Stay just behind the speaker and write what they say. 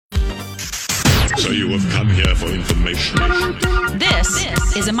So you have come here for information. This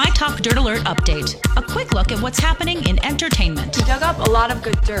is a My Talk Dirt Alert update. A quick look at what's happening in entertainment. We dug up a lot of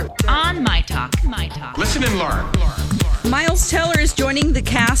good dirt. On My Talk. Listen and learn. Miles Teller is joining the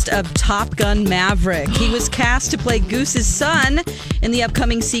cast of Top Gun Maverick. He was cast to play Goose's son in the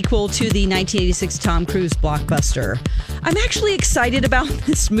upcoming sequel to the 1986 Tom Cruise blockbuster. I'm actually excited about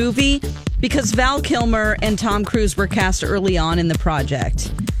this movie because Val Kilmer and Tom Cruise were cast early on in the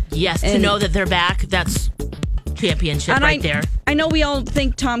project. Yes, to know that they're back, that's championship right there. I know we all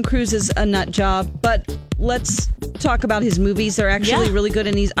think Tom Cruise is a nut job, but let's talk about his movies. They're actually really good,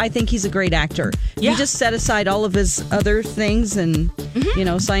 and I think he's a great actor. Yeah. You just set aside all of his other things and,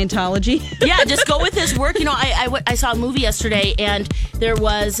 Scientology. Yeah, just go with his work. I saw a movie yesterday, and there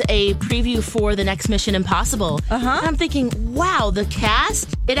was a preview for the next Mission Impossible. And I'm thinking, wow, the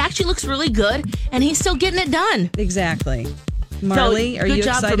cast, it actually looks really good, and he's still getting it done. Exactly. Marley, are you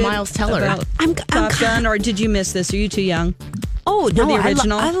excited? Good job for Miles Teller. About Top Gun, or did you miss this? Are you too young? Oh, no, the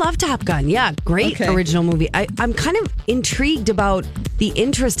original? I love Top Gun. Yeah, great original movie. I'm kind of intrigued about the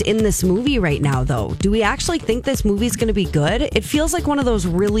interest in this movie right now, though. Do we actually think this movie's going to be good? It feels like one of those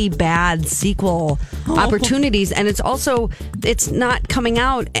really bad sequel opportunities, and it's not coming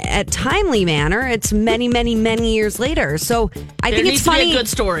out at timely manner. It's many, many, many years later. So I think it's funny. To be a good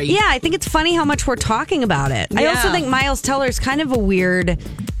story. Yeah, I think it's funny how much we're talking about it. I also think Miles Teller's kind of a weird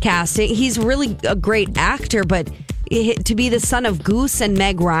casting. He's really a great actor, but to be the son of Goose and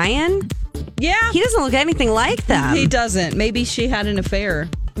Meg Ryan, he doesn't look anything like them. He doesn't. Maybe she had an affair.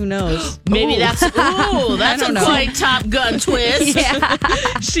 Who knows? Maybe that's a quite Top Gun twist. Yeah.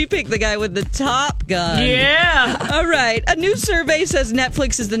 She picked the guy with the Top Gun. Yeah. All right. A new survey says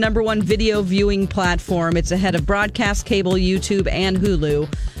Netflix is the #1 video viewing platform. It's ahead of broadcast, cable, YouTube, and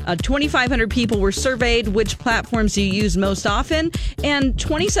Hulu. 2,500 people were surveyed. Which platforms do you use most often? And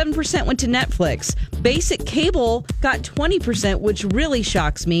 27% went to Netflix. Basic cable got 20%, which really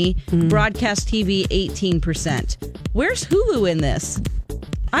shocks me. Broadcast TV, 18%. Where's Hulu in this?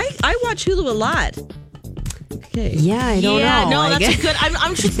 I watch Hulu a lot. Okay. Yeah, I don't know. No, that's a good.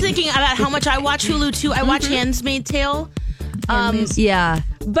 I'm just thinking about how much I watch Hulu too. I watch Handmaid's Tale. Yeah.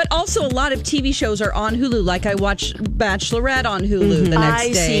 But also a lot of TV shows are on Hulu. Like I watch Bachelorette on Hulu the next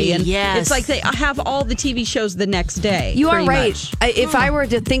day. See, and yes. It's like they have all the TV shows the next day. You are right. Much. If I were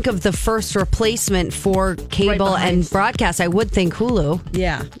to think of the first replacement for cable and broadcast, I would think Hulu.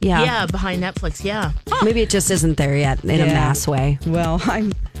 Yeah. Yeah, behind Netflix, yeah. Maybe it just isn't there yet in a mass way. Well,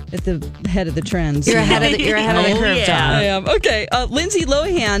 I'm at the head of the trends. You're ahead of the curve, John. I am. Okay. Lindsay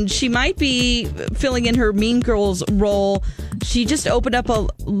Lohan, she might be filling in her Mean Girls role. She just opened up a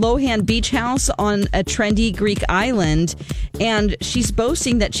Lohan beach house on a trendy Greek island, and she's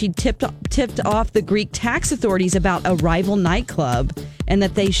boasting that she tipped off the Greek tax authorities about a rival nightclub and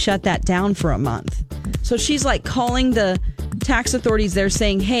that they shut that down for a month. So she's like calling the tax authorities there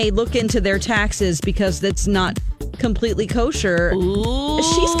saying, hey, look into their taxes because that's not completely kosher. Ooh.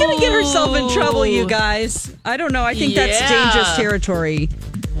 She's going to get herself in trouble, you guys. I don't know. I think that's dangerous territory.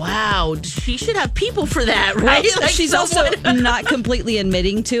 Wow. She should have people for that, right? Well, she's also not completely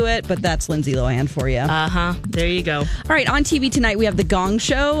admitting to it, but that's Lindsay Lohan for you. There you go. All right, on TV tonight, we have The Gong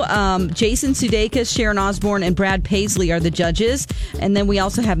Show. Jason Sudeikis, Sharon Osbourne, and Brad Paisley are the judges. And then we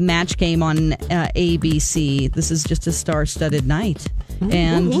also have Match Game on ABC. This is just a star-studded night.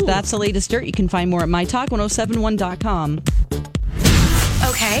 And that's the latest dirt. You can find more at mytalk1071.com.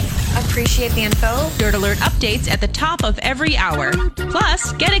 Okay, appreciate the info. Dirt Alert updates at the top of every hour.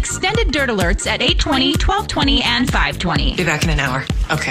 Plus, get extended Dirt Alerts at 8:20, 12:20, and 5:20. Be back in an hour. Okay.